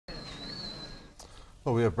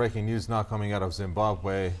Well, we have breaking news now coming out of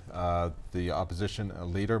Zimbabwe. The opposition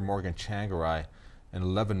leader, Morgan Tsvangirai, and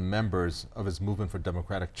 11 members of his movement for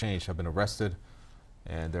democratic change have been arrested,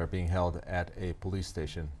 and they're being held at a police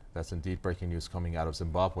station. That's indeed breaking news coming out of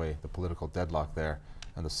Zimbabwe, the political deadlock there.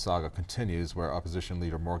 And the saga continues, where opposition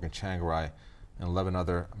leader Morgan Tsvangirai and 11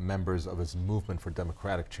 other members of his movement for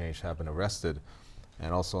democratic change have been arrested.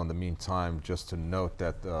 And also in the meantime, just to note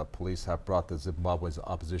that police have brought the Zimbabwe's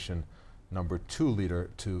opposition #2 leader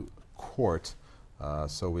to court.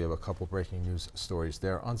 So we have a couple breaking news stories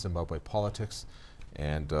there on Zimbabwe politics,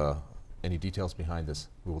 and any details behind this,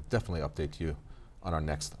 we will definitely update you on our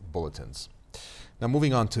next bulletins. Now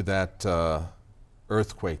moving on to that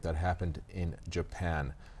earthquake that happened in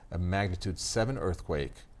Japan. A magnitude 7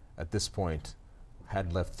 earthquake at this point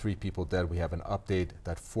had left 3 people dead. We have an update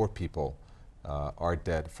that 4 people are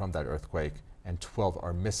dead from that earthquake, and 12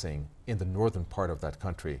 are missing in the northern part of that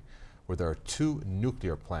country, where there are 2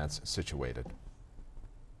 nuclear plants situated.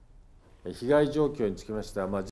 被害状況につきましては、